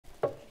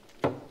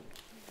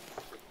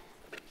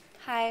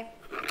Hi.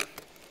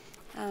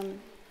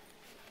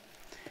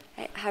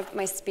 I have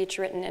my speech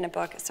written in a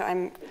book, so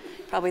I'm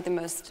probably the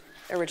most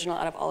original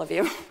out of all of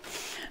you.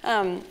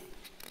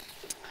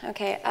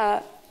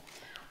 Okay.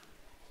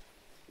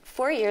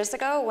 4 years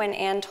ago, when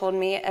Anne told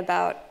me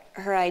about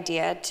her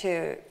idea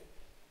to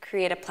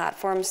create a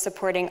platform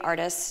supporting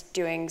artists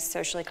doing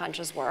socially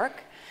conscious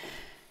work,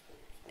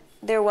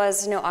 there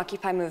was no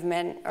Occupy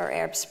movement or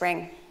Arab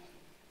Spring.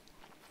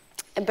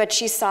 But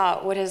she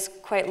saw what has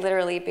quite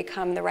literally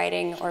become the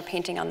writing or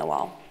painting on the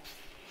wall.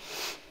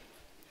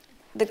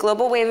 The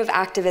global wave of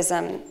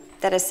activism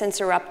that has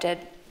since erupted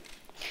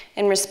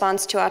in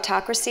response to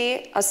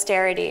autocracy,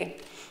 austerity,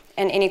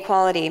 and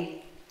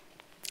inequality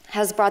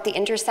has brought the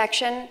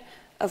intersection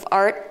of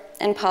art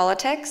and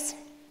politics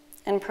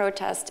and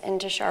protest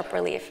into sharp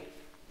relief.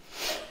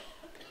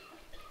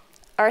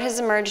 Art has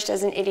emerged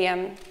as an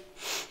idiom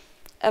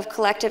of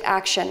collective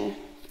action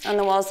on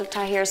the walls of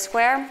Tahrir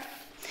Square,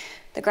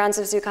 the grounds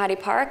of Zuccotti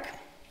Park,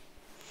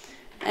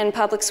 and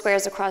public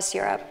squares across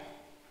Europe.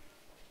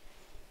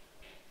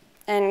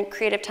 And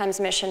Creative Time's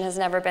mission has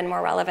never been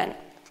more relevant.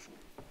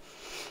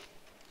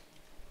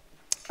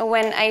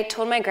 When I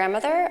told my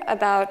grandmother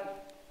about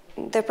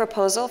the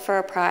proposal for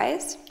a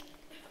prize,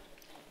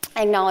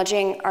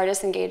 acknowledging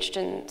artists engaged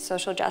in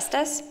social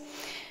justice,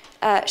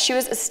 she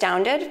was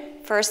astounded,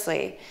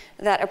 firstly,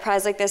 that a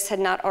prize like this had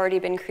not already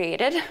been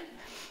created,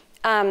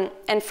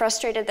 and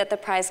frustrated that the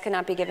prize could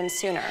not be given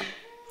sooner.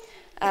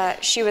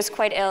 She was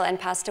quite ill and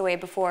passed away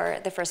before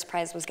the first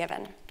prize was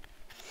given.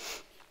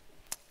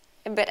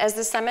 But as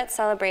the summit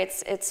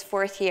celebrates its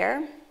 4th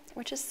year,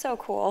 which is so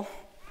cool,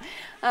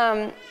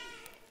 I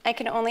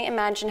can only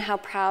imagine how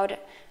proud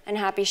and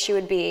happy she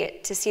would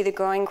be to see the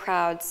growing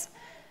crowds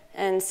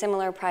and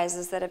similar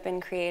prizes that have been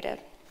created.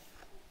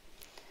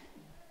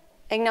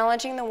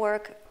 Acknowledging the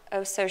work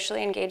of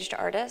socially engaged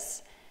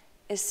artists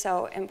is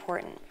so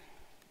important.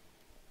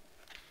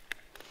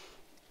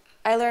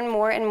 I learn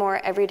more and more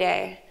every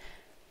day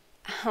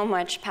how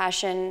much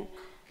passion,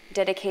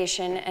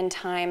 dedication, and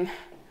time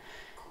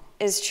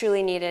is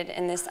truly needed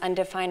in this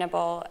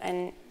undefinable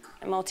and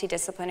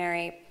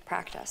multidisciplinary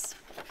practice.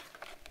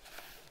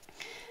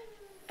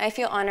 I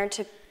feel honored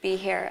to be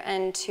here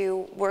and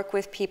to work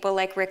with people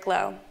like Rick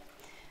Lowe,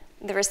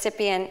 the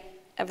recipient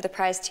of the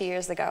prize 2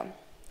 years ago.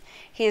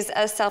 He's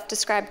a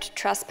self-described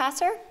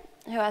trespasser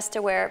who has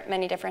to wear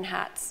many different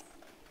hats.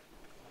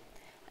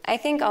 I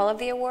think all of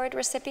the award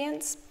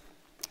recipients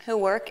who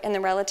work in the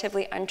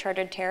relatively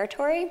uncharted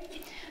territory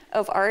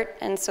of art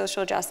and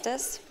social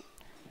justice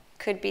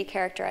could be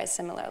characterized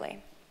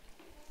similarly.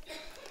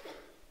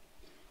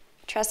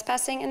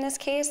 Trespassing in this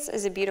case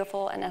is a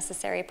beautiful and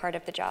necessary part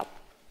of the job.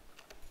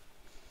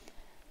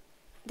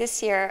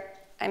 This year,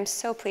 I'm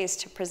so pleased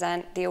to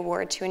present the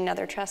award to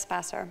another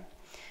trespasser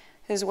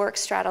whose work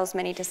straddles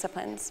many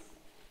disciplines.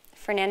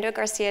 Fernando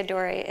Garcia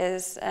Dori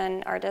is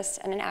an artist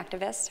and an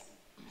activist,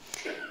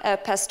 a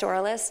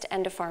pastoralist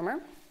and a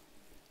farmer,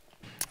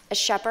 a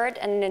shepherd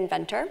and an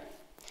inventor,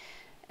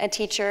 a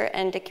teacher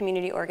and a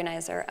community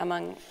organizer,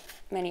 among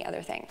many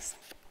other things.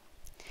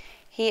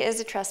 He is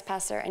a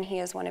trespasser, and he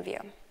is one of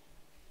you.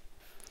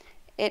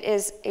 It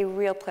is a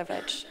real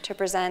privilege to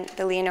present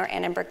the Leonore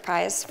Annenberg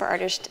Prize for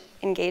Artists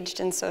Engaged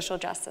in Social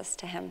Justice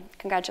to him.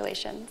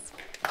 Congratulations.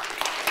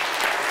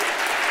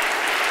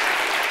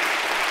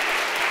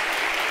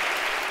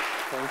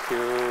 Thank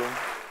you.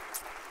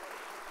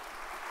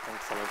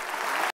 Thanks a lot.